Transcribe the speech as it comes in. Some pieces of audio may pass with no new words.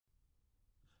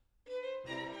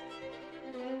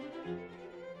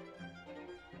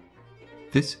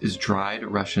This is dried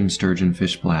Russian sturgeon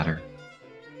fish bladder.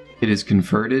 It is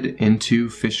converted into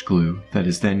fish glue that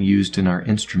is then used in our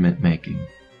instrument making.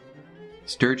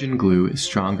 Sturgeon glue is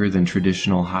stronger than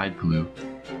traditional hide glue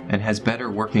and has better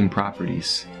working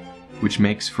properties, which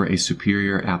makes for a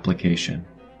superior application.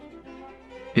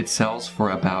 It sells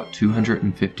for about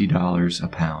 $250 a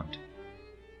pound.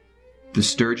 The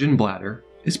sturgeon bladder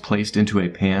is placed into a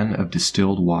pan of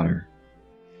distilled water.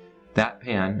 That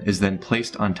pan is then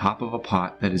placed on top of a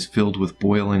pot that is filled with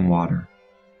boiling water.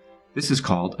 This is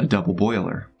called a double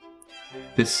boiler.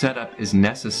 This setup is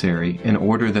necessary in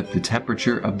order that the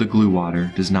temperature of the glue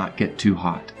water does not get too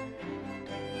hot.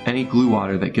 Any glue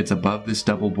water that gets above this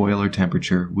double boiler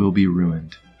temperature will be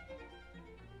ruined.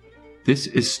 This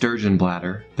is sturgeon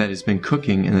bladder that has been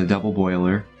cooking in the double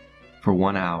boiler for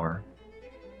 1 hour.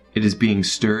 It is being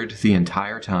stirred the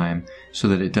entire time so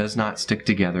that it does not stick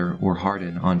together or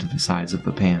harden onto the sides of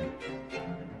the pan.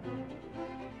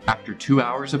 After 2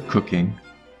 hours of cooking,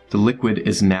 the liquid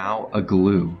is now a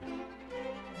glue.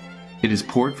 It is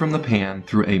poured from the pan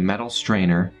through a metal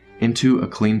strainer into a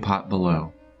clean pot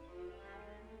below.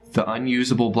 The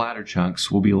unusable bladder chunks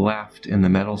will be left in the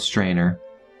metal strainer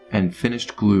and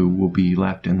finished glue will be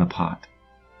left in the pot.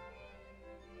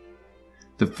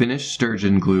 The finished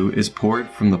sturgeon glue is poured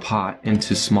from the pot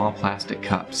into small plastic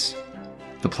cups.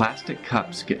 The plastic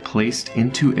cups get placed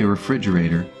into a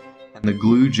refrigerator and the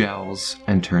glue gels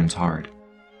and turns hard.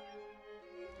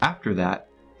 After that,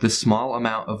 the small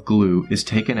amount of glue is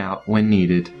taken out when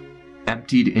needed,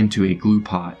 emptied into a glue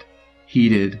pot,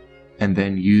 heated, and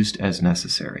then used as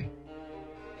necessary.